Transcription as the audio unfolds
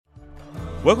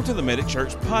Welcome to the Medic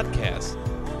Church podcast.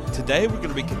 Today we're going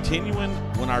to be continuing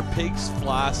When Our Pigs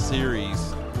Fly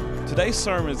series. Today's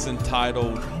sermon is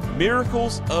entitled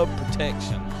Miracles of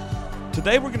Protection.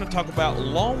 Today we're going to talk about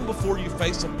long before you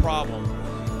face a problem,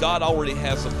 God already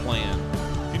has a plan.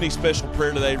 If you need special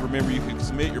prayer today, remember you can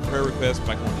submit your prayer request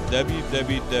by going to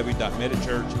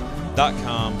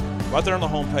www.medicchurch.com. Right there on the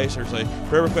homepage, there's a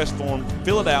prayer request form.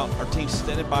 Fill it out. Our team's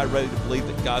standing by ready to believe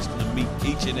that God's going to meet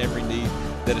each and every need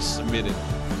that is submitted.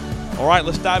 All right,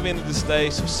 let's dive into this day.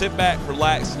 So sit back,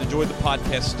 relax, and enjoy the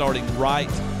podcast starting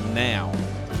right now.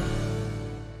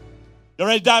 You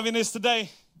ready to dive in this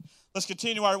today? Let's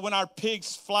continue our When Our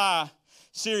Pigs Fly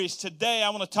series. Today,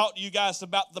 I want to talk to you guys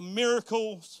about the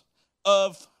miracles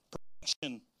of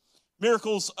protection.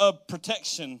 Miracles of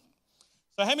protection.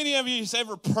 So how many of you has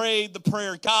ever prayed the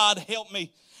prayer, God help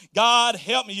me? God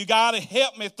help me. You got to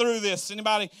help me through this.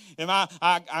 Anybody?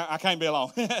 I can't be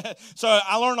alone. So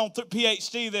I learned on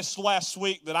PhD this last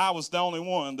week that I was the only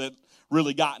one that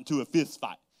really got into a fist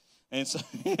fight. And so,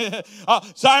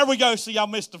 so here we go. See, y'all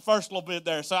missed the first little bit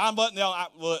there. So I'm letting y'all,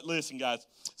 listen, guys.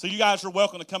 So you guys are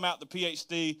welcome to come out to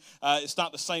PhD. It's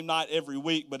not the same night every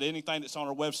week, but anything that's on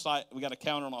our website, we got a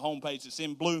calendar on the homepage. It's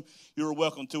in blue. You're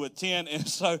welcome to attend. And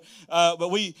so,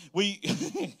 but we we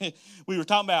were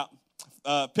talking about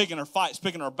picking our fights,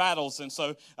 picking our battles. And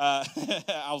so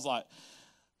I was like,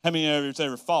 how many of you have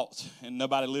ever fought and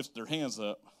nobody lifted their hands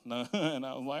up? No. And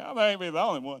I was like, I may be the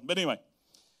only one. But anyway,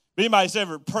 if anybody's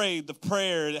ever prayed the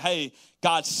prayer, hey,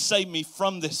 God, save me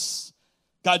from this.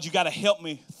 God, you got to help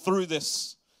me through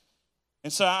this.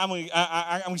 And so I'm going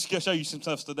to show you some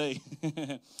stuff today.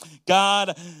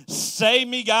 God, save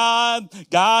me, God.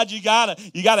 God, you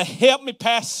gotta help me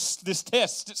pass this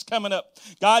test that's coming up.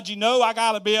 God, you know I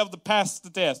got to be able to pass the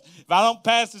test. If I don't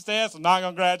pass this test, I'm not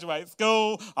going to graduate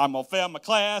school. I'm going to fail my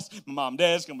class. My mom and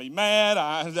dad's going to be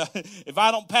mad. If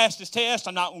I don't pass this test,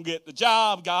 I'm not going to get the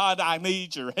job. God, I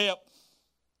need your help.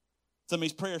 Some of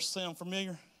these prayers sound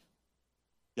familiar?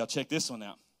 Y'all check this one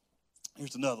out.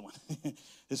 Here's another one.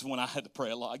 This is one I had to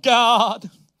pray a lot. God,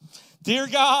 dear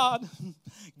God,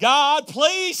 God,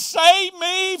 please save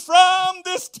me from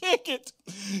this ticket.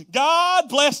 God,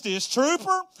 bless this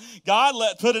trooper. God,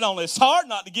 put it on his heart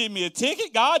not to give me a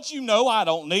ticket. God, you know I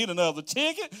don't need another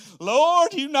ticket.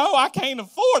 Lord, you know I can't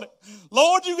afford it.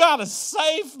 Lord, you got to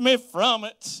save me from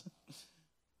it.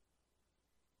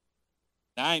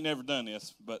 Now, I ain't never done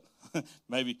this, but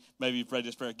maybe you pray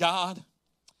this prayer. God,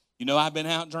 you know I've been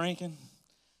out drinking.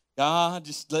 God,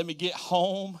 just let me get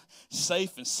home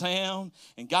safe and sound.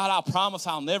 And God, I promise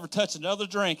I'll never touch another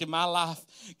drink in my life.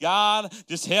 God,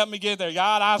 just help me get there.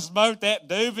 God, I smoked that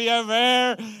doobie over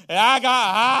there, and I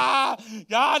got high.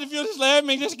 God, if you'll just let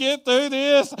me just get through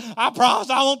this, I promise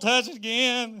I won't touch it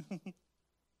again.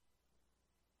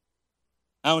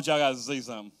 I want y'all guys to see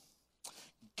something.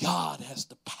 God has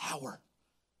the power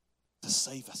to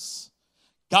save us.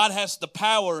 God has the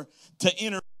power to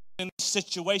enter in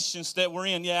situations that we're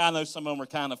in. Yeah, I know some of them are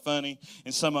kind of funny,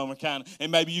 and some of them are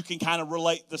and maybe you can kind of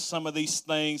relate to some of these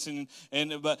things,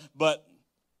 but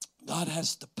God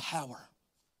has the power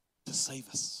to save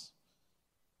us.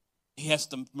 He has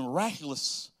the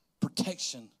miraculous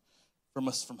protection from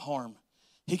us from harm.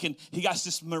 He got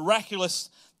this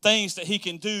miraculous things that he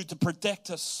can do to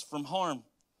protect us from harm.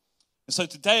 And so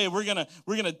today we're gonna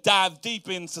dive deep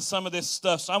into some of this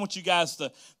stuff. So I want you guys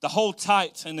to hold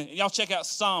tight, and y'all check out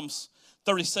Psalms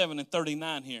 37 and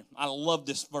 39 here. I love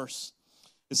this verse.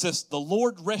 It says, "The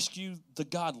Lord rescued the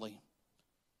godly.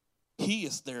 He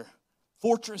is their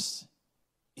fortress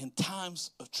in times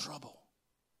of trouble."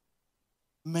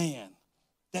 Man,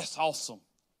 that's awesome.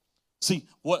 See,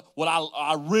 what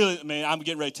I really, man, I'm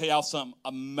getting ready to tell y'all something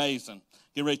amazing.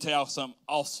 Getting ready to tell y'all something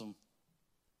awesome.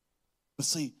 But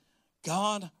see,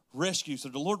 God rescues, or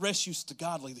the Lord rescues the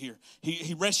godly here.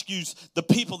 He rescues the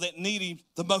people that need him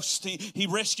the most. He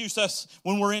rescues us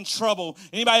when we're in trouble.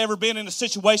 Anybody ever been in a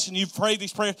situation you've prayed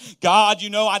these prayers? God, you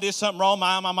know I did something wrong.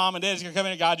 My mom and dad's going to come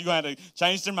in. God, you're going to have to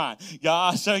change their mind.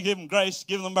 God, so give them grace,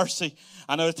 give them mercy.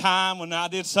 I know a time when I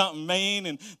did something mean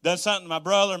and done something to my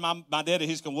brother, my daddy,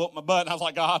 he's going to whoop my butt. And I was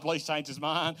like, God, please change his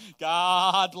mind.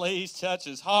 God, please touch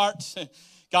his heart.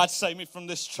 God, save me from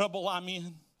this trouble I'm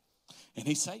in. And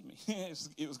he saved me.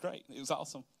 It was great. It was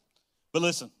awesome. But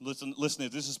listen.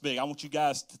 This is big. I want you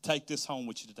guys to take this home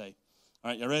with you today.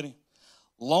 All right, you ready?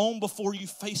 Long before you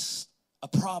face a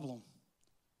problem,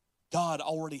 God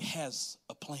already has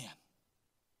a plan.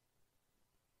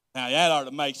 Now, that ought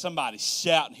to make somebody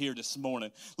shout here this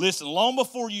morning. Listen, long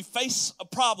before you face a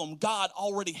problem, God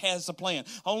already has a plan.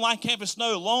 Online Campus,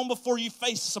 no, long before you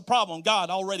face a problem, God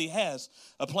already has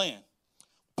a plan.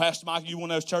 Pastor Michael, you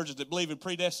one of those churches that believe in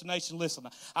predestination? Listen,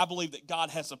 I believe that God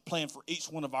has a plan for each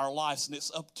one of our lives, and it's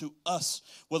up to us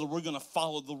whether we're going to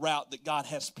follow the route that God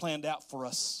has planned out for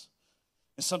us.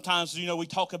 And sometimes, we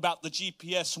talk about the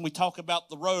GPS and we talk about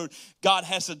the road. God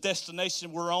has a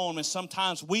destination we're on, and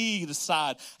sometimes we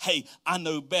decide, hey, I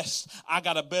know best. I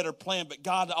got a better plan. But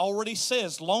God already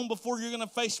says, long before you're going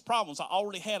to face problems, I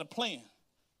already had a plan.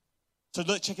 So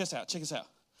look, check this out.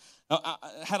 Now,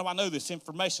 how do I know this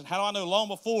information? How do I know long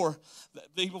before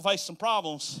people face some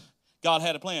problems, God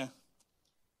had a plan?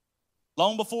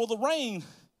 Long before the rain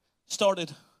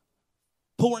started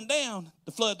pouring down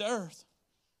to flood the earth,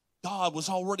 God was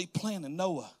already planning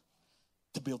Noah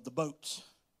to build the boats,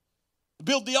 to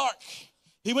build the ark.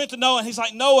 He went to Noah and he's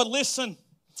like, Noah, listen,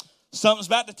 something's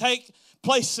about to take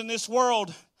place in this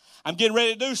world. I'm getting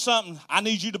ready to do something. I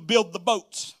need you to build the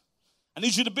boats. I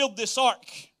need you to build this ark.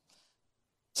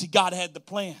 See, God had the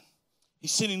plan. He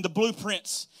sent him the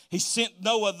blueprints. He sent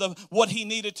Noah what he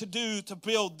needed to do to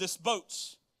build this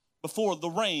boats before the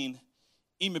rain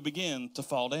even began to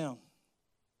fall down.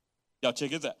 Y'all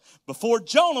check it out. Before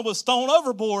Jonah was thrown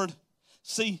overboard,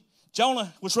 see,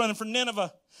 Jonah was running from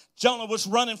Nineveh. Jonah was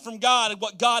running from God and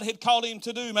what God had called him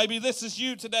to do. Maybe this is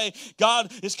you today. God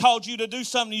has called you to do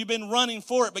something. You've been running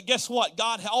for it. But guess what?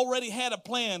 God already had a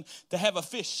plan to have a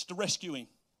fish to rescue him.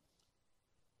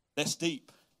 That's deep.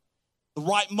 The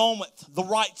right moment, the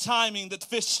right timing that the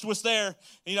fish was there.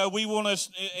 We want to,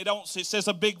 it says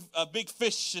a big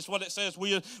fish is what it says.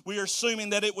 We are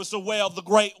assuming that it was a whale. The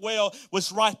great whale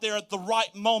was right there at the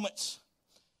right moment.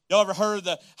 Y'all ever heard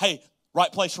hey, right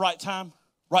place, right time?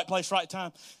 Right place, right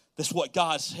time. That's what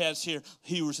God has here.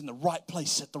 He was in the right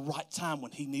place at the right time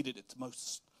when he needed it the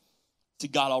most. See,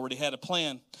 God already had a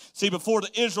plan. See, before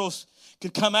the Israelites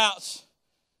could come out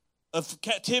of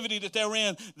captivity that they were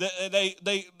in,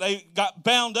 they got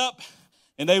bound up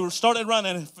and they started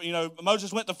running.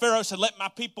 Moses went to Pharaoh and said, let my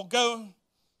people go.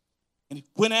 And he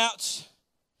went out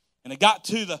and they got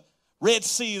to the Red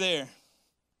Sea there.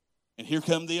 And here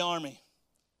come the army.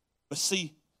 But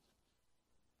see,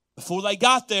 before they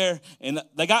got there and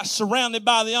they got surrounded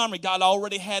by the army, God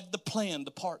already had the plan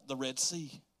to part the Red Sea.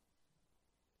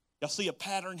 Y'all see a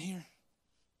pattern here?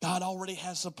 God already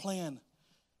has a plan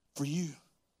for you.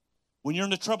 When you're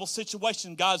in a troubled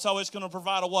situation, God's always going to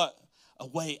provide a what? A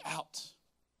way out.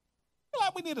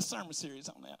 Like we need a sermon series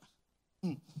on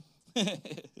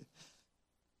that.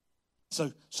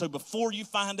 So before you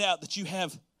find out that you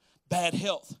have bad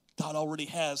health, God already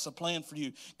has a plan for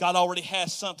you. God already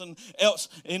has something else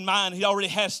in mind. He already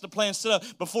has the plan set up.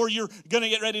 Before you're going to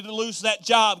get ready to lose that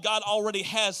job, God already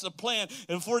has a plan.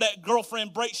 And before that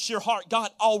girlfriend breaks your heart,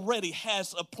 God already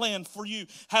has a plan for you.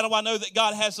 How do I know that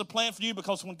God has a plan for you?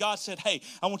 Because when God said, hey,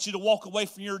 I want you to walk away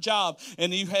from your job,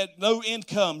 and you had no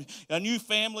income, a new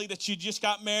family that you just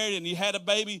got married, and you had a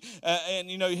baby,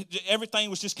 and everything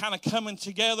was just kind of coming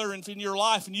together in your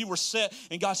life, and you were set,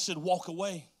 and God said, walk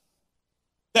away.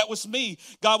 That was me.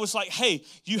 God was like, hey,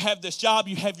 you have this job,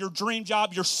 you have your dream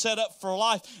job, you're set up for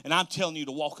life, and I'm telling you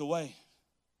to walk away.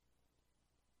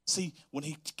 See,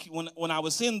 when I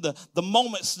was in the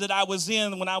moments that I was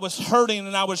in, when I was hurting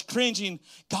and I was cringing,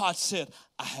 God said,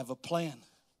 I have a plan.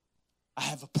 I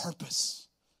have a purpose.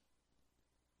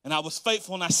 And I was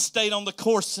faithful and I stayed on the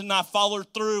course and I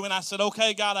followed through and I said,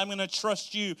 okay, God, I'm going to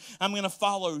trust you. I'm going to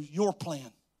follow your plan.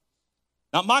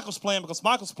 Not Michael's plan, because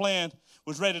Michael's plan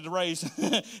was ready to raise.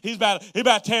 He's about to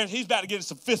get in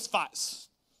some fist fights.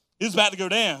 He's about to go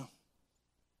down.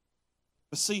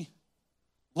 But see,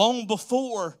 long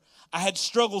before I had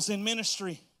struggles in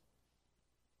ministry,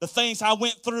 the things I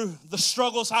went through, the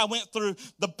struggles I went through,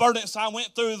 the burdens I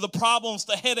went through, the problems,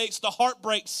 the headaches, the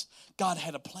heartbreaks, God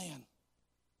had a plan.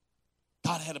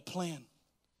 God had a plan.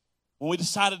 When we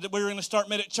decided that we were going to start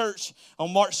Mid at Church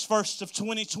on March 1st of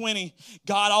 2020,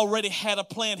 God already had a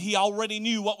plan. He already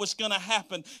knew what was going to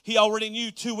happen. He already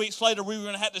knew 2 weeks later we were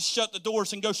going to have to shut the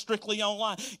doors and go strictly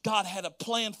online. God had a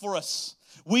plan for us.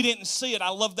 We didn't see it. I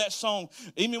love that song.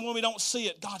 Even when we don't see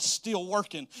it, God's still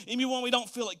working. Even when we don't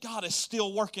feel it, God is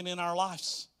still working in our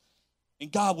lives.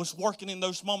 And God was working in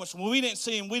those moments. When we didn't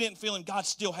see him, we didn't feel him, God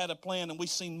still had a plan. And we've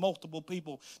seen multiple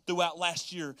people throughout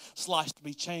last year sliced to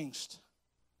be changed.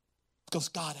 Because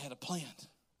God had a plan.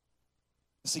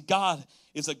 You see, God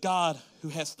is a God who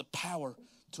has the power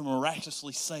to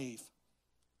miraculously save.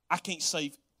 I can't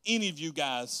save any of you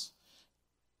guys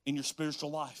in your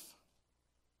spiritual life.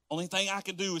 Only thing I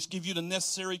can do is give you the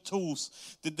necessary tools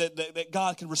that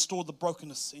God can restore the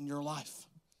brokenness in your life.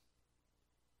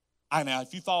 Now,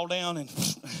 if you fall down and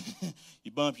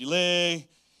you bump your leg,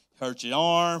 hurt your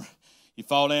arm, you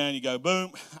fall down, you go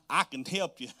boom, I can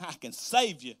help you. I can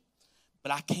save you.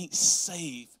 but I can't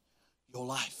save your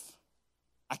life.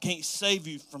 I can't save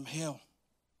you from hell.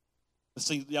 But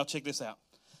see, y'all check this out.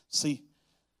 See,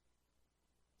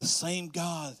 the same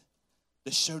God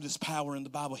that showed his power in the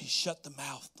Bible, he shut the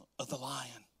mouth of the lion.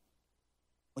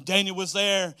 When Daniel was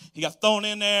there, he got thrown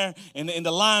in there, and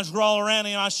the lions were all around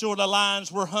him. I'm sure the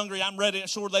lions were hungry. I'm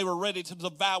sure they were ready to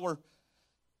devour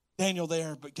Daniel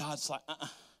there. But God's like, I'm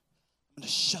going to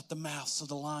shut the mouths of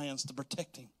the lions to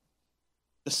protect him.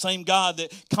 The same God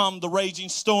that calmed the raging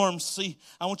storms. See,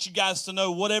 I want you guys to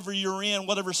know whatever you're in,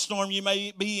 whatever storm you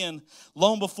may be in,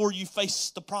 long before you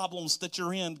face the problems that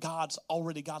you're in, God's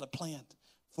already got a plan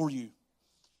for you.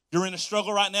 You're in a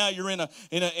struggle right now. You're in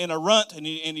a rut, and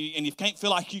you can't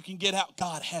feel like you can get out.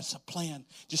 God has a plan.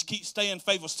 Just keep staying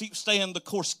faithful. Keep staying the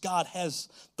course. God has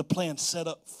the plan set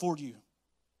up for you.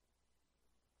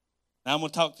 Now I'm going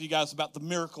to talk to you guys about the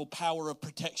miracle power of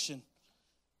protection.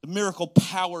 The miracle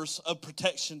powers of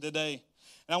protection today.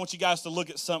 And I want you guys to look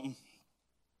at something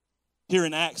here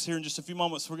in Acts here in just a few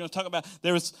moments. We're going to talk about,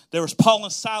 there was Paul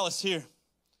and Silas here.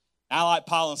 I like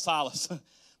Paul and Silas.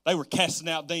 They were casting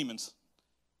out demons.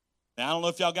 Now, I don't know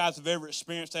if y'all guys have ever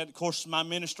experienced that. Of course, in my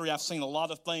ministry, I've seen a lot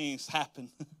of things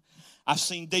happen. I've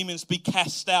seen demons be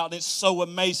cast out, and it's so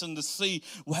amazing to see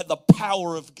the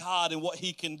power of God and what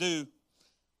he can do.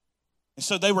 And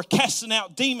so they were casting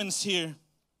out demons here.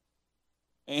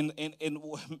 And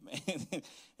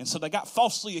so they got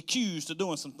falsely accused of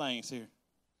doing some things here.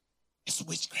 It's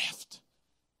witchcraft.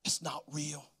 It's not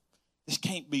real. This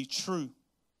can't be true.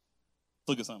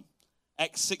 Look at something.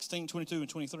 Acts 16, 22 and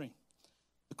 23.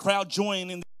 The crowd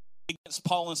joined in against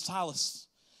Paul and Silas,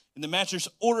 and the masters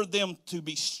ordered them to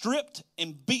be stripped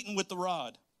and beaten with the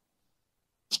rod.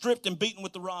 Stripped and beaten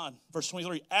with the rod. Verse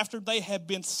 23. After they had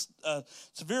been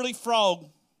severely flogged,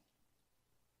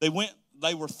 they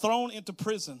were thrown into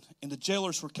prison, and the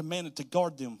jailers were commanded to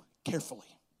guard them carefully.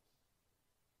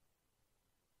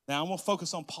 Now, I'm going to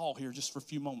focus on Paul here just for a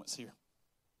few moments here.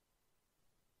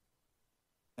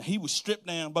 Now, he was stripped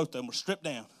down. Both of them were stripped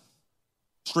down.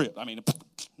 Stripped. I mean,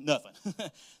 nothing.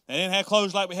 They didn't have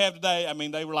clothes like we have today. I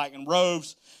mean, they were like in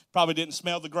robes. Probably didn't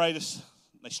smell the greatest.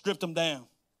 They stripped them down.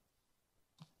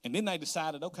 And then they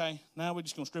decided, okay, now we're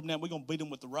just going to strip them down. We're going to beat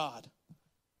them with the rod.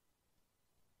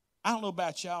 I don't know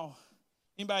about y'all.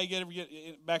 Anybody ever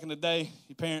get back in the day,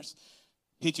 your parents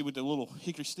hit you with the little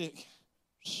hickory stick?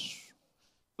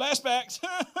 Flashbacks.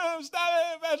 Stop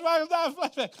it.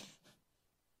 Flashback.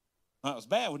 Well, it was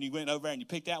bad when you went over there and you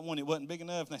picked out one that wasn't big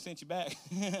enough and they sent you back.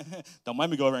 Don't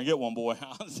make me go over and get one, boy.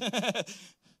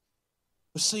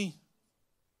 But see,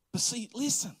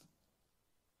 listen.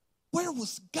 Where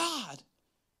was God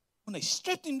when they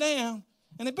stripped him down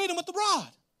and they beat him with the rod?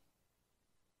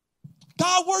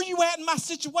 God, where are you at in my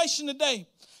situation today?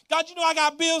 God, you know I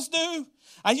got bills due.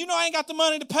 You know I ain't got the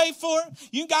money to pay for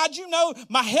it. God, you know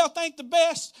my health ain't the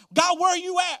best. God, where are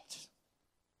you at?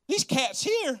 These cats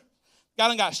here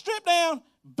got stripped down,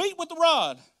 beat with the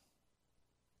rod.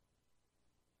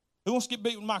 Who wants to get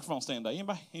beat with a microphone stand today?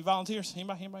 Anybody? Any volunteers?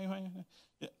 Anybody?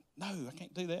 Yeah. No, I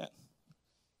can't do that.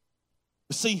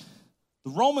 But see, the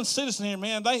Roman citizen here,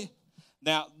 man,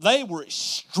 they were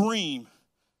extreme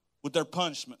with their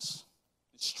punishments.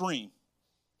 Extreme.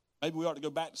 Maybe we ought to go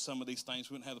back to some of these things.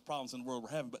 We wouldn't have the problems in the world we're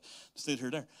having, but sit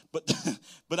here there.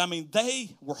 But I mean, they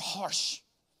were harsh.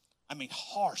 I mean,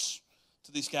 harsh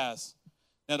to these guys.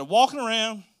 Now they're walking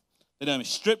around. They done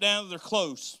stripped down to their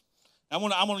clothes. I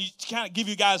want to kind of give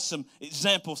you guys some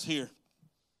examples here.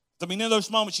 I mean, in those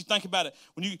moments you think about it.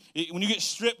 When you get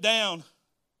stripped down,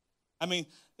 I mean,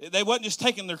 they wasn't just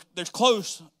taking their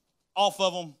clothes off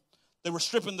of them. They were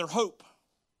stripping their hope.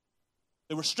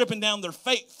 They were stripping down their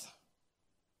faith.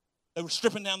 They were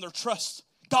stripping down their trust.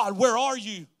 God, where are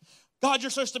you? God,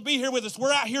 you're supposed to be here with us.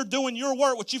 We're out here doing your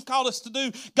work, what you've called us to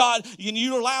do. God,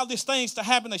 you allow these things to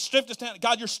happen. They stripped us down.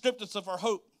 God, you're stripped us of our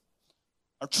hope,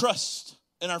 our trust,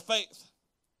 and our faith.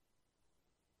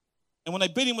 And when they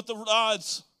beat him with the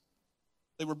rods,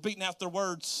 they were beating out their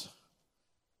words,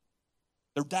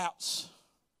 their doubts,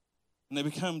 and they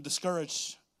become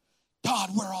discouraged. God,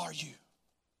 where are you?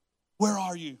 Where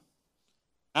are you?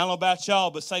 I don't know about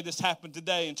y'all, but say this happened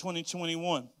today in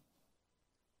 2021.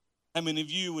 How many of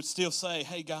you would still say,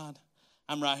 hey, God,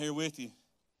 I'm right here with you?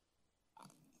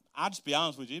 I'll just be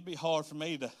honest with you. It'd be hard for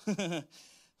me to,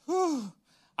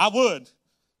 I would.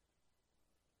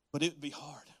 But it would be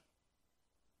hard.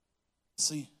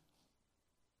 See,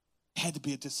 it had to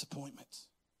be a disappointment.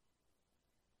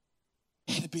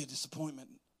 It had to be a disappointment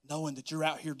knowing that you're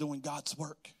out here doing God's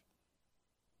work.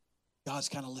 God's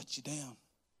kind of let you down.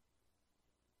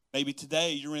 Maybe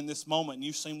today you're in this moment and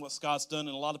you've seen what God's done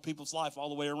in a lot of people's life all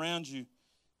the way around you,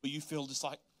 but you feel just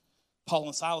like Paul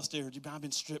and Silas did. I've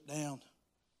been stripped down.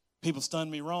 People's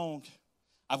done me wrong.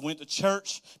 I've went to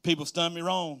church. People's done me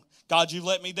wrong. God, you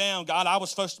let me down. God, I was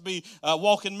supposed to be a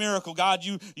walking miracle. God,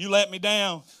 you let me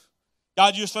down.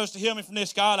 God, you were supposed to heal me from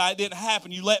this. God, it didn't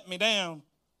happen. You let me down.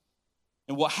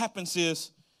 And what happens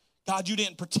is, God, you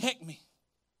didn't protect me.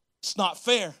 It's not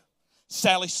fair.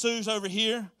 Sally Sue's over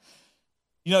here.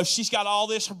 You know, she's got all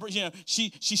this. You know,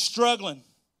 she's struggling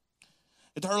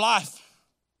with her life.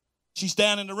 She's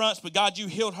down in the ruts, but God, you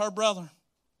healed her brother.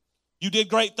 You did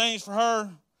great things for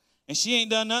her, and she ain't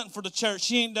done nothing for the church.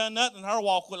 She ain't done nothing in her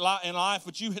walk in life,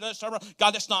 but you touched her brother.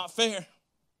 God, that's not fair.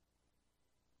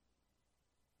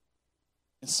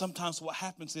 And sometimes what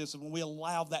happens is when we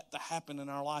allow that to happen in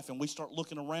our life and we start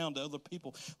looking around to other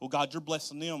people, well, God, you're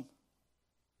blessing them.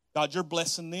 God, you're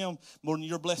blessing them more than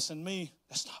you're blessing me.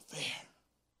 That's not fair.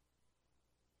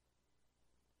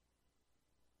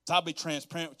 So I'll be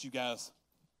transparent with you guys.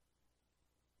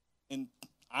 And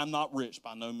I'm not rich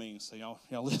by no means, so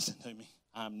y'all listen to me.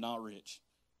 I'm not rich.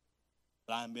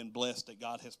 But I have been blessed that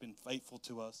God has been faithful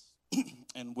to us.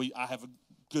 And I have a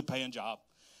good paying job.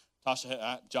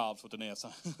 Tasha jobs with an S.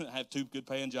 I have 2 good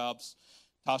paying jobs.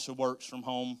 Tasha works from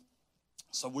home.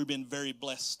 So we've been very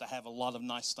blessed to have a lot of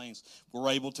nice things.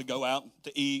 We're able to go out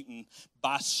to eat and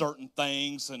buy certain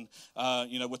things. And,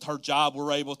 with her job,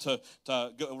 we're able to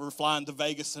go. We're flying to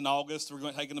Vegas in August. We're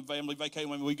going to take a family vacation.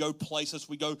 When we go places,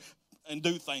 we go and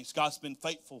do things. God's been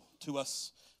faithful to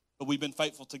us, but we've been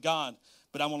faithful to God.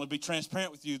 But I want to be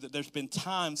transparent with you that there's been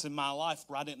times in my life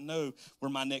where I didn't know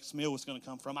where my next meal was going to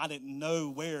come from. I didn't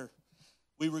know where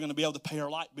we were going to be able to pay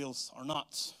our light bills or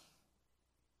not.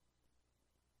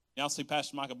 Y'all see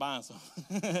Pastor Michael buying some.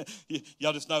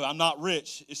 Y'all just know I'm not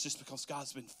rich. It's just because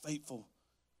God's been faithful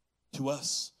to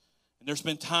us. And there's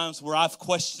been times where I've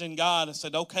questioned God and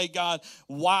said, okay, God,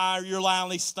 why are you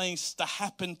allowing these things to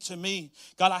happen to me?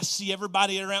 God, I see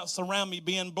everybody around me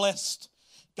being blessed.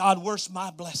 God, where's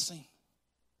my blessing?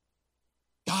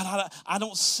 God, I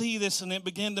don't see this. And it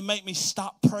began to make me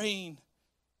stop praying.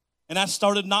 And I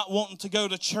started not wanting to go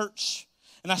to church.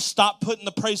 And I stopped putting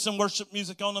the praise and worship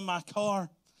music on in my car.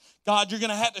 God, you're going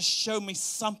to have to show me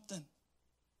something.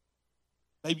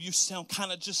 Maybe you sound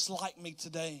kind of just like me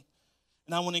today.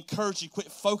 And I want to encourage you,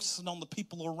 quit focusing on the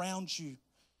people around you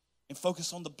and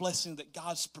focus on the blessing that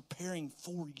God's preparing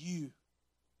for you.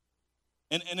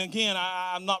 And again,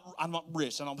 I'm not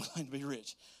rich. I don't claim to be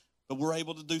rich. But we're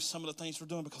able to do some of the things we're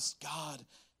doing because God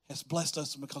has blessed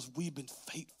us and because we've been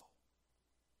faithful.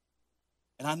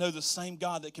 And I know the same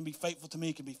God that can be faithful to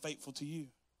me can be faithful to you.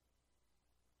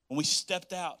 When we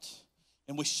stepped out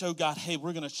and we showed God, hey,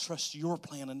 we're going to trust your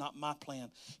plan and not my plan,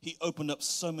 He opened up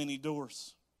so many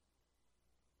doors.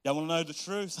 Y'all want to know the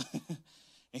truth?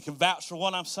 And can vouch for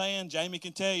what I'm saying? Jamie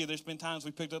can tell you there's been times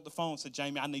we picked up the phone and said,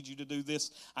 Jamie, I need you to do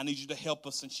this. I need you to help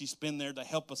us. And she's been there to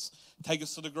help us, take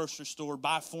us to the grocery store,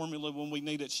 buy formula when we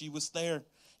need it. She was there.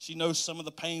 She knows some of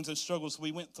the pains and struggles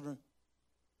we went through.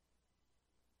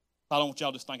 I don't want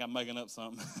y'all to just think I'm making up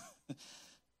something.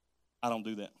 I don't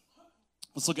do that.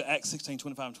 Let's look at Acts 16,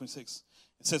 25 and 26.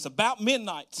 It says, about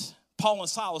midnight, Paul and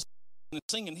Silas were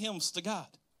singing hymns to God.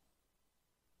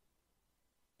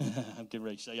 I'm getting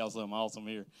ready to show y'all something awesome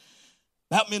here.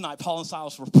 About midnight, Paul and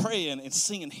Silas were praying and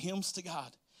singing hymns to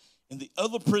God. And the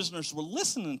other prisoners were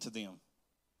listening to them.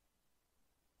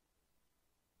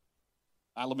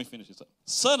 All right, let me finish this up.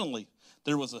 Suddenly,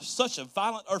 there was such a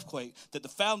violent earthquake that the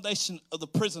foundation of the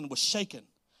prison was shaken.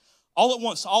 All at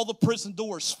once, all the prison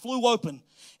doors flew open,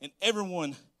 and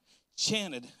everyone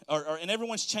chanted, and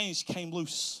everyone's chains came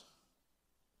loose.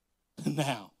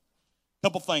 Now, a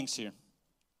couple things here.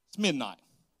 It's midnight.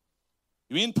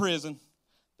 You're in prison.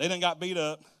 They done got beat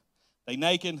up. They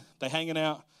naked. They hanging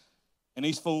out. And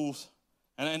these fools,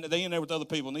 and they in there with other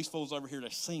people, and these fools over here, they're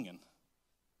singing,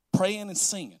 praying and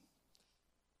singing.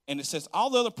 And it says, all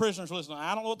the other prisoners listening.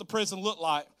 I don't know what the prison looked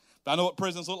like, but I know what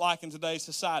prisons look like in today's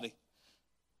society.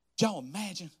 Y'all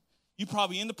imagine, you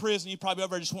probably in the prison, you probably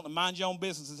over there just wanting to mind your own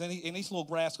businesses, and these little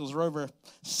rascals are over there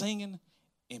singing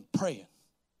and praying.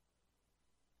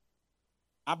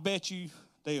 I bet you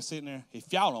they are sitting there,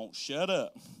 if y'all don't shut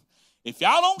up, if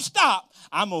y'all don't stop,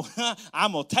 I'm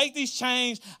gonna take these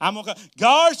chains,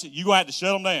 guards, you're going to have to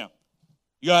shut them down.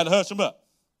 You're going to have to hush them up.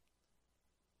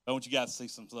 I want you guys to see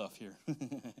some stuff here.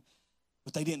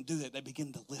 But they didn't do that. They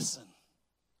began to listen.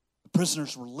 The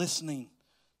prisoners were listening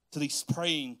to these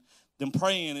praying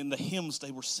in the hymns they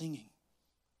were singing.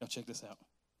 Now check this out.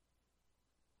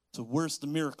 So where's the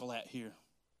miracle at here?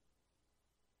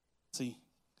 See,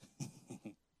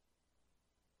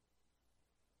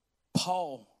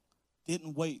 Paul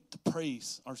didn't wait to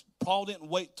praise, or Paul didn't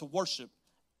wait to worship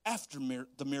after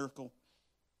the miracle.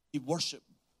 He worshiped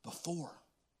before.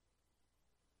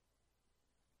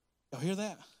 Y'all hear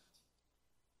that?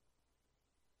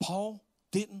 Paul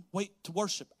didn't wait to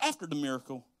worship after the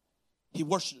miracle. He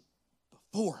worshiped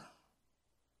before.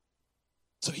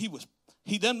 So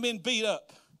he done been beat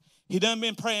up. He done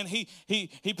been praying.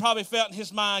 He probably felt in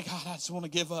his mind, God, I just want to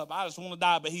give up. I just want to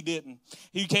die, but he didn't.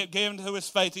 He kept giving to his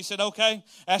faith. He said, okay,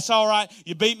 that's all right.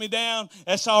 You beat me down.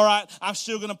 That's all right. I'm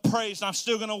still going to praise and I'm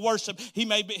still going to worship. He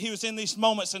was in these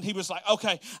moments and he was like,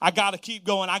 okay, I got to keep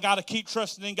going. I got to keep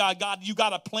trusting in God. God, you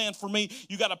got a plan for me.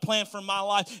 You got a plan for my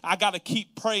life. I got to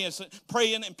keep praying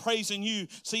and praising you.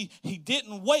 See, he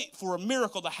didn't wait for a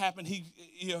miracle to happen.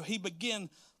 He began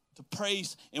to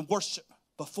praise and worship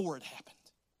before it happened.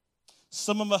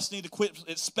 Some of us need to quit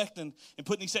expecting and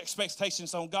putting these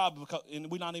expectations on God and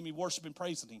we're not even worshiping,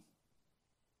 praising Him.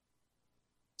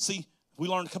 See, we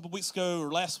learned a couple of weeks ago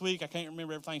or last week, I can't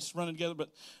remember, everything's running together,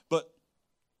 but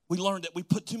we learned that we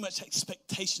put too much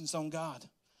expectations on God.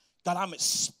 God, I'm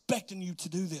expecting you to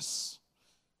do this.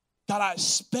 God, I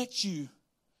expect you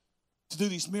to do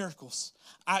these miracles.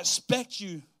 I expect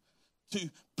you to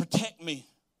protect me.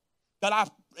 God, I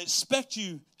expect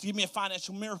you to give me a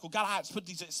financial miracle. God, I put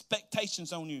these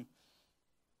expectations on you.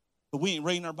 But we ain't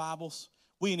reading our Bibles.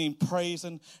 We ain't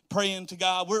even praying to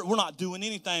God. We're not doing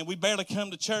anything. We barely come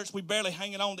to church. We barely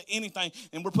hanging on to anything.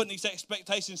 And we're putting these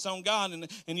expectations on God. And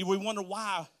we wonder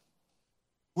why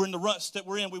we're in the ruts that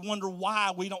we're in. We wonder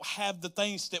why we don't have the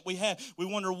things that we have. We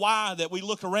wonder why that we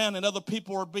look around and other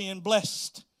people are being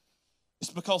blessed. It's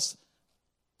because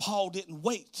Paul didn't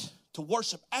wait to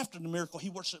worship after the miracle. He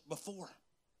worshiped before.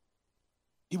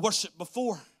 He worshiped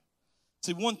before.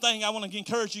 See, one thing I want to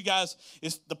encourage you guys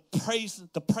is to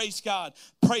praise God.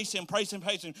 Praise Him,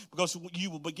 because you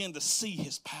will begin to see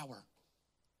His power.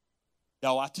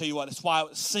 Y'all, I tell you what, that's why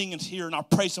singing here and our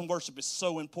praise and worship is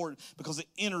so important, because it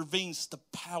intervenes the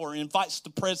power, invites the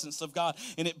presence of God,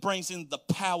 and it brings in the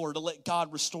power to let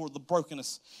God restore the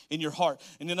brokenness in your heart.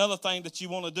 And another thing that you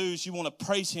want to do is you want to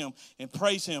praise Him and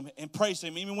praise Him and praise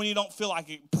Him. Even when you don't feel like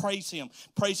it, praise Him.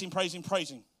 Praise Him, praise Him, praise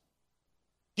Him.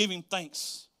 Give Him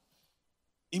thanks.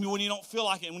 Even when you don't feel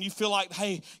like it, when you feel like,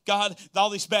 hey, God, all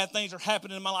these bad things are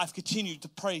happening in my life, continue to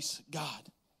praise God.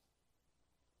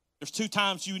 There's 2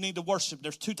 times you need to worship.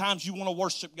 There's 2 times you want to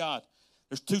worship God.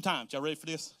 There's 2 times. Y'all ready for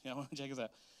this? Yeah, check this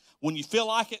out. When you feel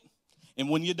like it and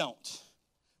when you don't.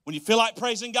 When you feel like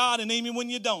praising God and even when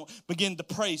you don't, begin to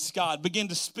praise God. Begin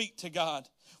to speak to God.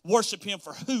 Worship Him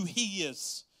for who He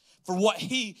is, for what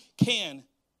He can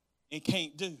and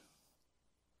can't do.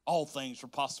 All things are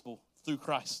possible through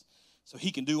Christ. So He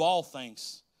can do all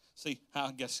things. See,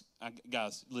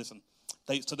 guys, listen.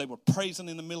 They were praising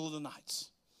in the middle of the nights.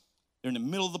 They're in the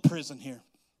middle of the prison here.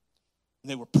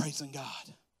 And they were praising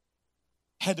God.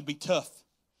 Had to be tough.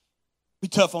 Be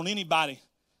tough on anybody.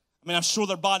 I mean, I'm sure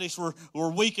their bodies were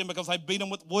weakened because they beat them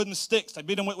with wooden sticks. They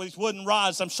beat them with these wooden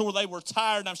rods. I'm sure they were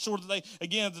tired. I'm sure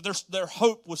that their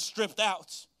hope was stripped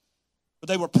out. But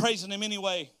they were praising Him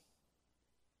anyway.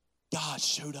 God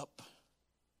showed up.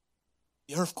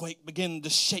 The earthquake began to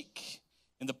shake.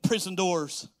 And the prison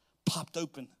doors popped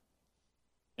open.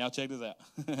 Now check this out.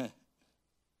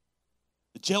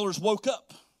 The jailers woke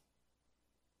up.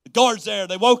 The guards there,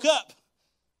 they woke up.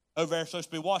 Over there, supposed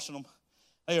to be watching them.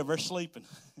 They over there sleeping.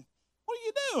 What are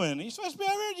you doing? You're supposed to be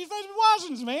over here. You're supposed to be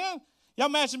watching us, man. Y'all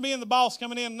imagine being the boss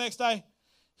coming in the next day?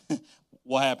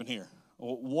 What happened here?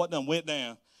 What done went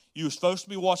down? You were supposed to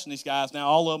be watching these guys. Now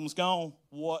all of them's gone.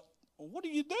 What are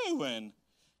you doing?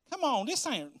 Come on, this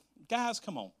ain't, guys,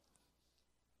 come on.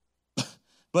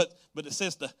 But it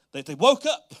says that they woke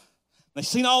up. They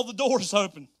seen all the doors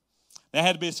open. That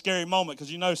had to be a scary moment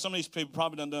because, some of these people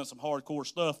probably done some hardcore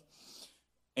stuff.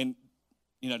 And,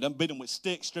 done beat them with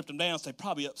sticks, stripped them down. So they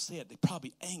probably upset. They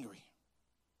probably angry.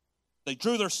 They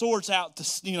drew their swords out to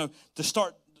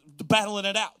start battling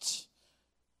it out.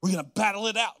 We're going to battle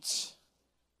it out.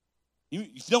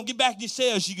 If you don't get back to your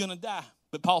cells, you're going to die.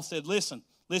 But Paul said, listen,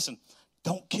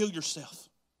 don't kill yourself.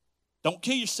 Don't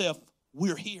kill yourself.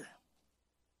 We're here.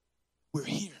 We're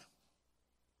here.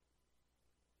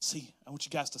 See, I want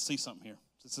you guys to see something here.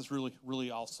 This is really,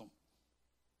 really awesome.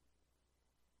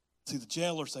 See, the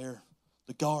jailers there,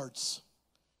 the guards,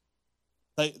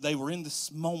 they were in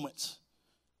this moment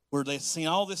where they had seen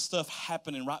all this stuff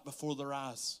happening right before their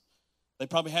eyes. They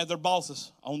probably had their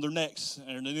bosses on their necks,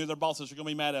 and they knew their bosses were going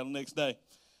to be mad at them the next day.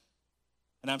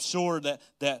 And I'm sure that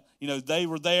they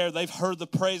were there. They've heard the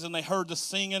praise, and they heard the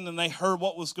singing, and they heard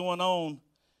what was going on.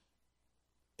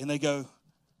 And they go,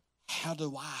 how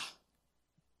do I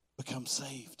become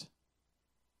saved?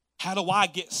 How do I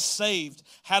get saved?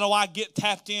 How do I get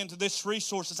tapped into this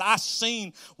resources? I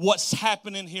seen what's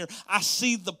happening here. I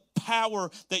see the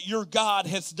power that your God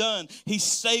has done. He's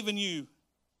saving you.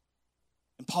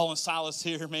 And Paul and Silas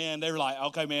here, man, they were like,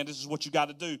 okay, man, this is what you got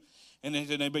to do. And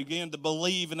they begin to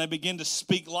believe, and they begin to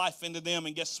speak life into them.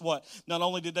 And guess what? Not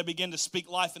only did they begin to speak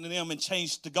life into them and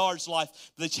change the guard's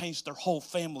life, but they changed their whole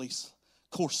family's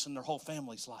course and their whole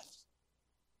family's life.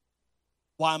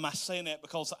 Why am I saying that?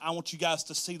 Because I want you guys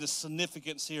to see the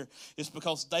significance here. It's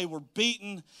because they were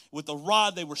beaten with a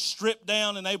rod. They were stripped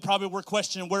down, and they probably were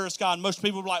questioning, where is God? Most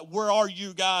people were like, where are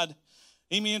you, God?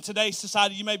 Even in today's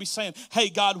society, you may be saying, hey,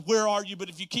 God, where are you? But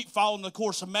if you keep following the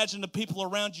course, imagine the people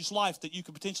around you's life that you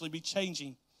could potentially be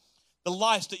changing. The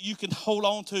lives that you can hold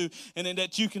on to and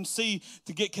that you can see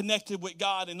to get connected with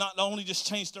God and not only just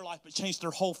change their life, but change their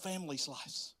whole family's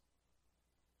lives.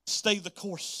 Stay the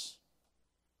course.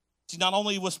 See, not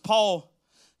only was Paul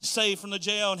saved from the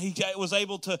jail, and he was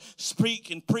able to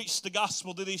speak and preach the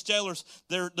gospel to these jailers.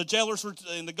 The jailers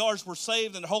and the guards were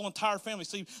saved, and the whole entire family.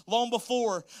 See, long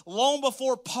before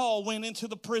Paul went into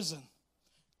the prison,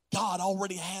 God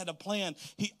already had a plan.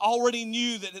 He already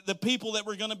knew that the people that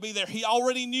were going to be there, he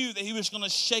already knew that he was going to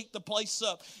shake the place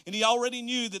up, and he already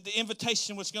knew that the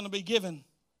invitation was going to be given.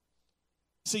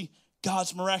 See,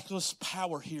 God's miraculous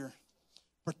power here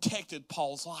protected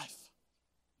Paul's life.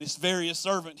 This very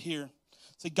servant here.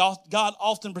 See, God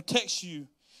often protects you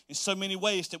in so many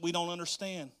ways that we don't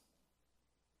understand.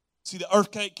 See, the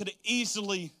earthquake could have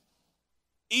easily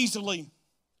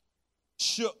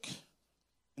shook,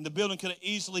 and the building could have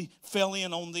easily fell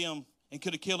in on them and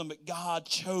could have killed them, but God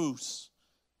chose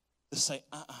to say,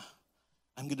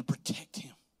 I'm going to protect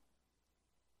him.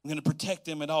 I'm going to protect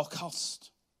him at all costs.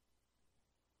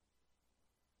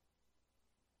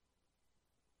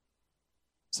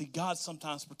 See, God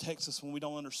sometimes protects us when we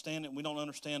don't understand it. And we don't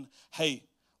understand, hey,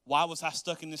 why was I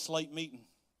stuck in this late meeting?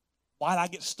 Why did I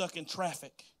get stuck in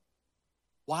traffic?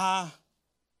 Why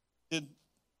did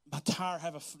my car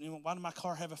have why did my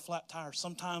car have a flat tire?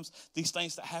 Sometimes these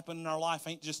things that happen in our life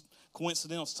ain't just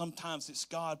coincidental. Sometimes it's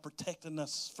God protecting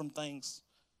us from things.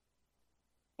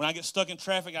 When I get stuck in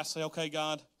traffic, I say, okay,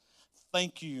 God,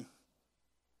 thank you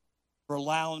for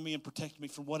allowing me and protecting me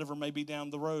from whatever may be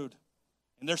down the road.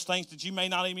 And there's things that you may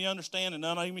not even understand and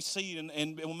not even see,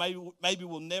 and maybe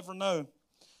we'll never know.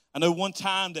 I know one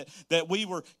time that we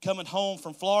were coming home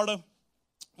from Florida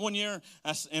one year,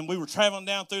 and we were traveling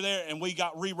down through there, and we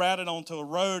got rerouted onto a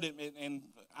road, and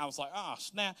I was like,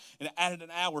 snap, and it added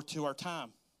an hour to our time.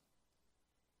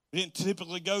 We didn't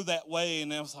typically go that way,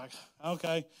 and I was like,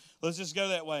 okay, let's just go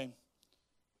that way.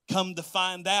 Come to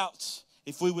find out,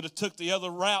 if we would have took the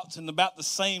other routes and about the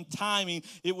same timing,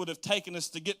 it would have taken us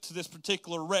to get to this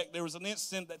particular wreck. There was an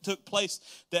incident that took place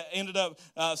that ended up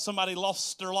somebody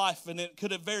lost their life, and it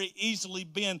could have very easily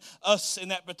been us in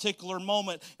that particular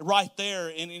moment right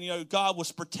there. And God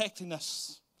was protecting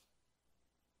us.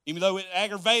 Even though it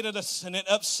aggravated us and it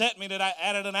upset me that I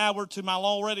added an hour to my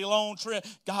already long trip,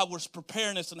 God was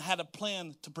preparing us and had a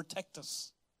plan to protect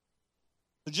us.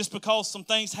 So just because some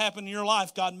things happen in your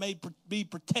life, God may be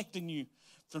protecting you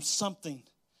from something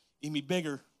even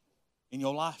bigger in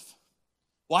your life.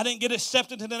 Well, I didn't get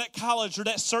accepted into that college or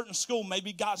that certain school.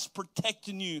 Maybe God's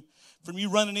protecting you from you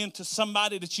running into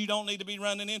somebody that you don't need to be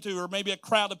running into, or maybe a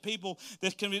crowd of people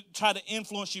that can try to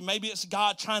influence you. Maybe it's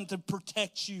God trying to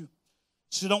protect you.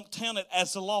 So don't count it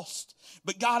as a loss.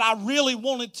 But God, I really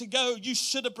wanted to go. You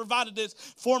should have provided this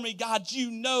for me. God, you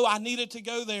know I needed to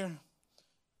go there.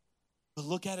 But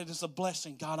look at it as a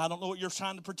blessing. God, I don't know what you're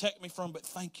trying to protect me from, but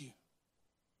thank you.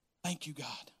 Thank you,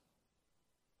 God.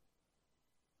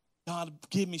 God,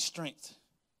 give me strength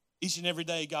each and every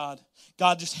day, God.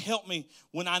 God, just help me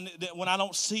when I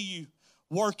don't see you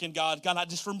working, God. God, I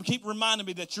just keep reminding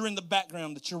me that you're in the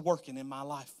background, that you're working in my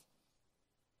life.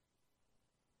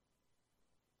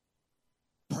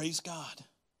 Praise God.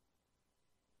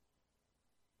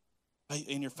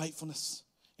 In your faithfulness,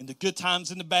 in the good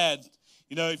times and the bad.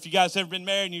 If you guys ever been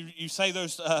married and you say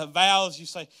those vows, you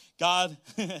say, God,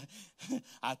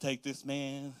 I take this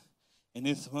man and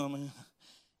this woman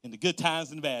in the good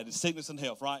times and the bad, in sickness and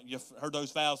health, right? You've heard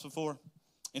those vows before?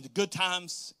 In the good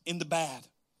times, in the bad.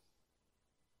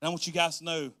 And I want you guys to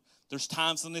know there's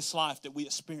times in this life that we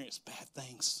experience bad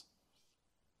things.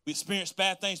 We experience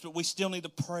bad things, but we still need to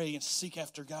pray and seek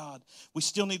after God. We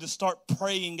still need to start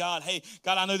praying, God, hey,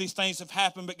 God, I know these things have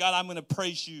happened, but God, I'm going to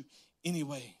praise you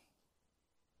anyway.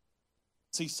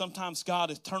 See, sometimes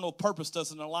God's eternal purpose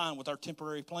doesn't align with our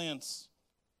temporary plans.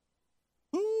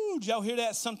 Ooh, did y'all hear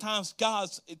that? Sometimes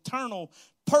God's eternal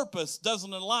purpose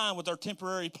doesn't align with our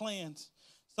temporary plans.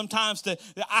 Sometimes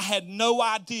I had no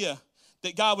idea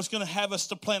that God was going to have us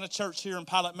to plant a church here in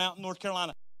Pilot Mountain, North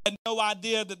Carolina. I had no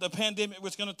idea that the pandemic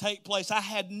was going to take place. I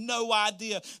had no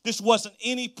idea. This wasn't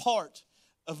any part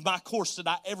of my course that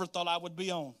I ever thought I would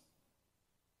be on.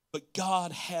 But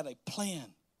God had a plan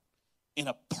and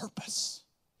a purpose.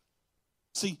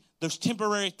 See, those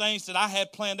temporary things that I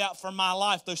had planned out for my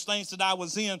life, those things that I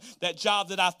was in, that job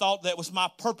that I thought that was my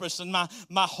purpose and my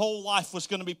whole life was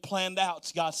going to be planned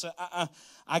out. God said,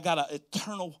 I got an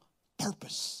eternal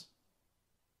purpose.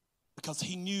 Because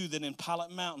he knew that in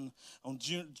Pilot Mountain on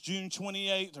June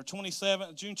 28th or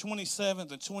 27th, June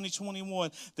 27th of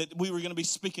 2021, that we were going to be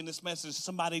speaking this message.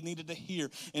 Somebody needed to hear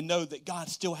and know that God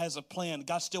still has a plan.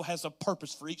 God still has a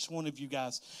purpose for each one of you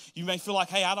guys. You may feel like,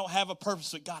 hey, I don't have a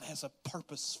purpose, but God has a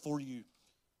purpose for you.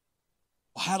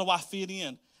 Well, how do I fit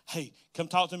in? Hey, come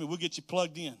talk to me. We'll get you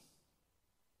plugged in.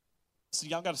 See,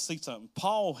 y'all got to see something.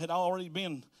 Paul had already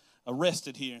been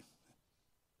arrested here.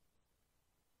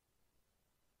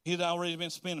 He had already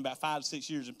been spending about 5 to 6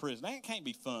 years in prison. That can't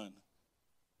be fun.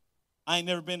 I ain't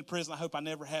never been to prison. I hope I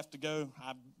never have to go.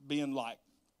 I've been like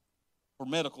for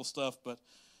medical stuff, but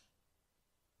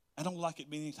I don't like it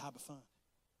being any type of fun.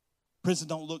 Prison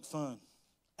don't look fun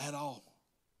at all.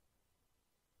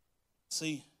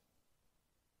 See,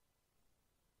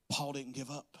 Paul didn't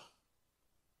give up.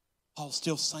 Paul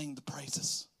still sang the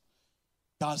praises.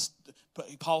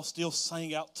 Paul still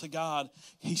sang out to God.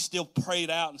 He still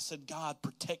prayed out and said, God,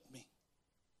 protect me.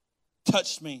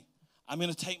 Touch me. I'm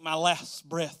going to take my last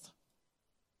breath.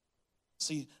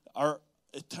 See,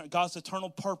 God's eternal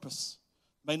purpose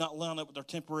may not line up with our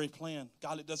temporary plan.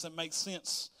 God, it doesn't make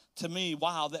sense to me.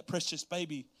 Wow, that precious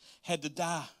baby had to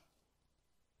die.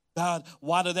 God,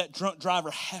 why did that drunk driver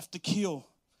have to kill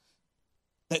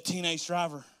that teenage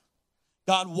driver?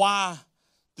 God, why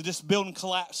did this building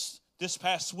collapse? This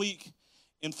past week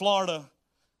in Florida,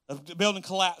 the building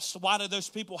collapsed. Why did those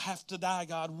people have to die,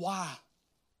 God? Why?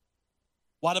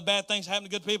 Why do bad things happen to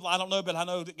good people? I don't know, but I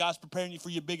know that God's preparing you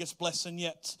for your biggest blessing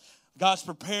yet. God's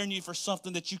preparing you for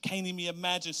something that you can't even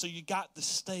imagine, so you got to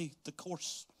stay the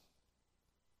course.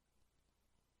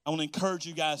 I want to encourage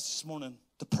you guys this morning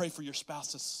to pray for your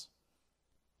spouses.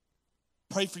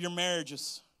 Pray for your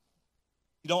marriages.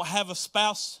 If you don't have a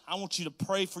spouse, I want you to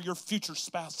pray for your future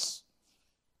spouse.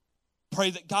 Pray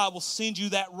that God will send you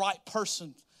that right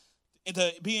person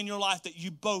to be in your life that you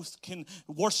both can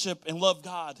worship and love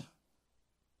God.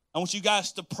 I want you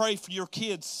guys to pray for your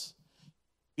kids.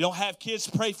 If you don't have kids,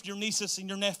 pray for your nieces and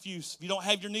your nephews. If you don't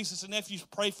have your nieces and nephews,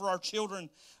 pray for our children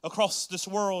across this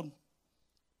world.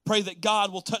 Pray that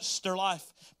God will touch their life.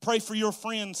 Pray for your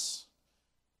friends.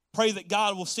 Pray that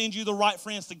God will send you the right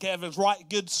friends to have a right,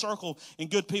 good circle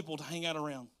and good people to hang out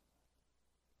around.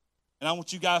 And I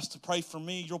want you guys to pray for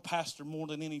me, your pastor, more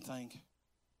than anything.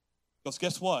 Because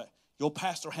guess what? Your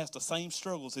pastor has the same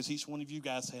struggles as each one of you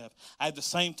guys have. I had the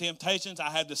same temptations. I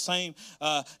had the same,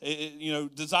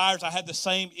 desires. I had the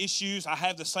same issues. I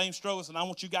have the same struggles. And I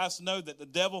want you guys to know that the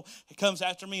devil comes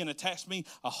after me and attacks me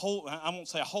I won't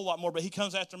say a whole lot more, but he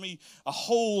comes after me a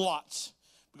whole lot.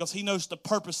 Because he knows the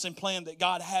purpose and plan that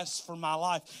God has for my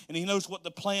life. And he knows what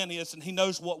the plan is. And he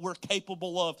knows what we're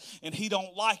capable of. And he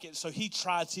don't like it. So he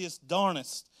tries his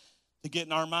darnest to get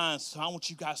in our minds. So I want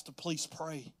you guys to please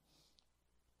pray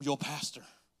for your pastor.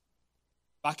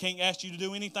 If I can't ask you to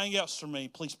do anything else for me,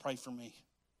 please pray for me.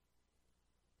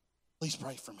 Please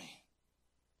pray for me.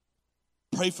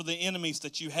 Pray for the enemies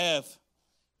that you have.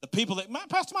 The people that,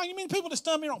 Pastor Mike, you mean people that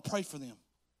done me wrong? Pray for them.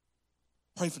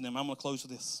 Pray for them. I'm going to close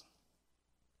with this.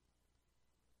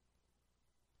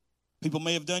 People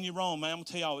may have done you wrong, man. I'm going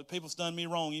to tell y'all, people's done me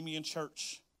wrong, even in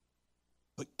church.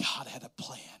 But God had a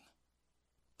plan.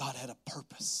 God had a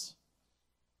purpose.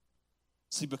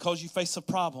 See, because you face a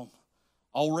problem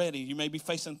already, you may be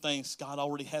facing things, God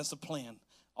already has a plan,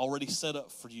 already set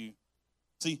up for you.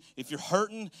 See, if you're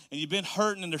hurting and you've been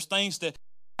hurting and there's things that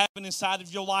happen inside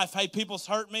of your life, hey, people's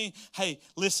hurt me. Hey,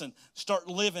 listen, start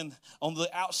living on the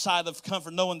outside of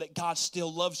comfort, knowing that God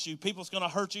still loves you. People's going to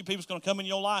hurt you. People's going to come in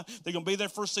your life. They're going to be there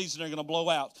for a season. They're going to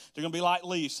blow out. They're going to be like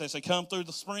leaves. As they come through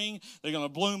the spring, they're going to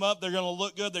bloom up. They're going to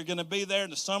look good. They're going to be there. In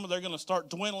the summer, they're going to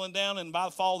start dwindling down. And by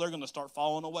the fall, they're going to start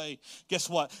falling away. Guess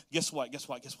what?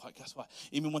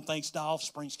 Even when things die off,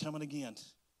 spring's coming again.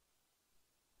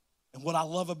 And what I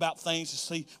love about things is,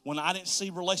 see, when I didn't see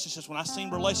relationships, when I seen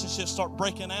relationships start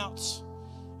breaking out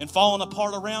and falling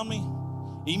apart around me,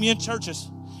 even in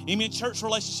churches, even in church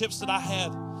relationships that I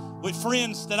had with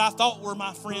friends that I thought were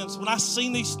my friends, when I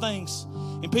seen these things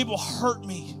and people hurt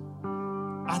me,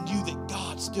 I knew that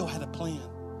God still had a plan.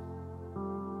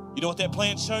 You know what that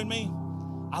plan showed me?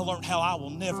 I learned how I will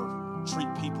never treat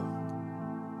people.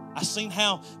 I seen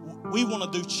how we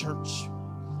want to do church.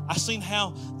 I seen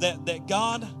how that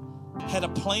God had a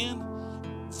plan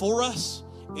for us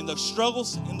in those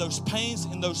struggles, in those pains,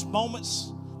 in those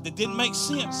moments that didn't make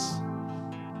sense.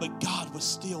 But God was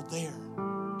still there.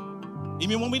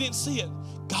 Even when we didn't see it,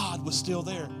 God was still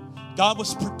there. God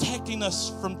was protecting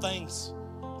us from things.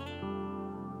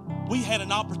 We had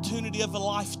an opportunity of a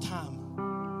lifetime.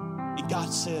 And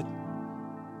God said,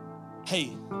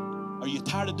 hey, are you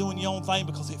tired of doing your own thing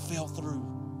because it fell through?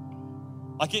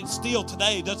 Like it still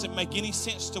today doesn't make any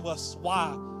sense to us.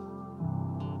 Why?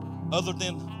 Other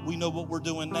than we know what we're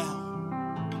doing now.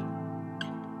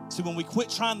 See, when we quit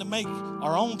trying to make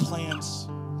our own plans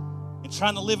and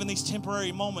trying to live in these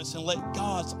temporary moments and let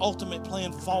God's ultimate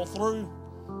plan fall through,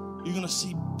 you're going to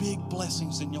see big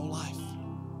blessings in your life.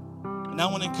 And I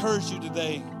want to encourage you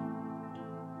today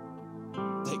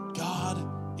that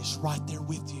God is right there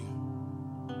with you.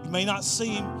 You may not see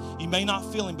Him, you may not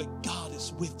feel Him, but God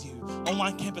is with you.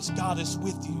 Online campus, God is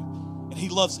with you. And He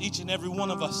loves each and every one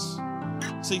of us.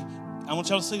 See, I want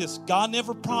y'all to see this. God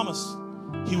never promised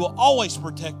He will always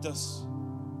protect us.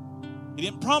 He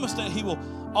didn't promise that He will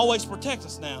always protect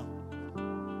us now.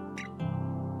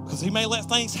 Because He may let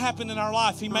things happen in our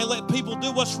life. He may let people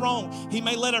do what's wrong. He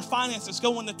may let our finances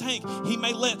go in the tank. He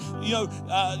may let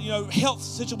health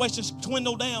situations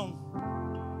dwindle down.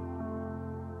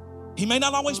 He may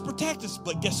not always protect us,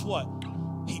 but guess what?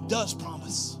 He does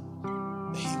promise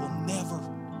that He will never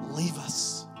leave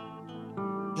us.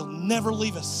 He'll never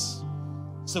leave us.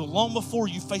 So long before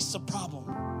you face a problem,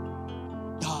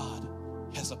 God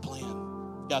has a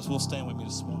plan. Guys, we'll stand with me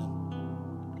this morning.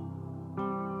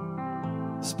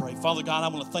 Let's pray. Father God, I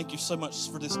want to thank you so much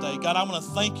for this day. God, I want to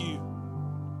thank you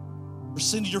for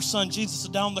sending your son Jesus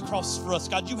to die on the cross for us.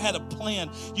 God, you had a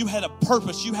plan. You had a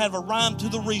purpose. You had a rhyme to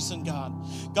the reason, God.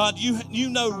 God, you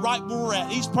know right where we're at.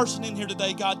 Each person in here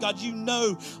today, God. God, you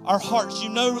know our hearts. You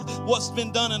know what's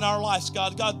been done in our lives,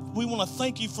 God. God, we want to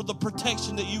thank you for the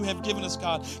protection that you have given us,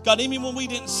 God. God, even when we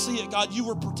didn't see it, God, you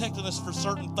were protecting us for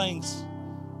certain things.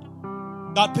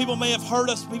 God, people may have hurt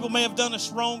us. People may have done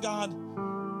us wrong, God.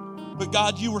 But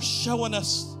God, you were showing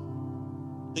us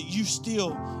that you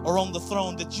still are on the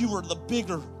throne, that you are the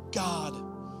bigger God.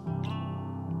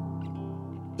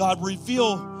 God,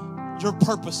 reveal your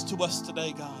purpose to us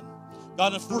today, God.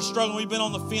 God, if we're struggling, we've been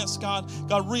on the fence, God,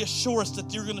 reassure us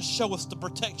that you're going to show us the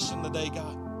protection today,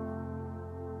 God.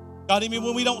 God, even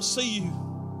when we don't see you,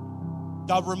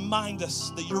 God, remind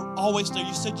us that you're always there.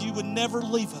 You said you would never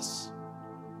leave us.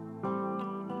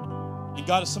 And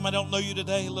God, if somebody don't know you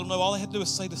today, let them know all they have to do is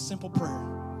say the simple prayer.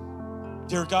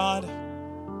 Dear God,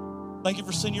 thank you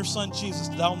for sending your son Jesus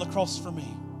to die on the cross for me.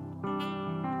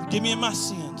 Forgive me of my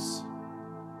sins.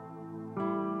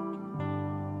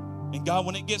 And God,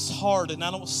 when it gets hard and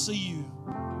I don't see you,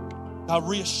 God,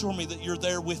 reassure me that you're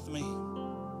there with me.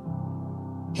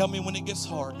 Help me when it gets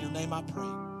hard. In your name I pray.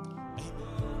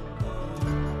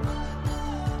 Amen.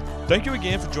 Thank you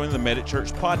again for joining the Medic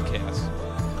Church podcast.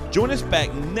 Join us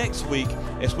back next week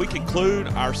as we conclude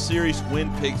our series,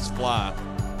 When Pigs Fly.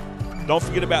 Don't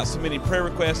forget about submitting prayer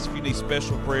requests if you need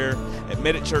special prayer at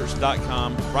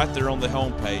medicchurch.com, right there on the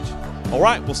homepage. All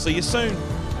right, we'll see you soon.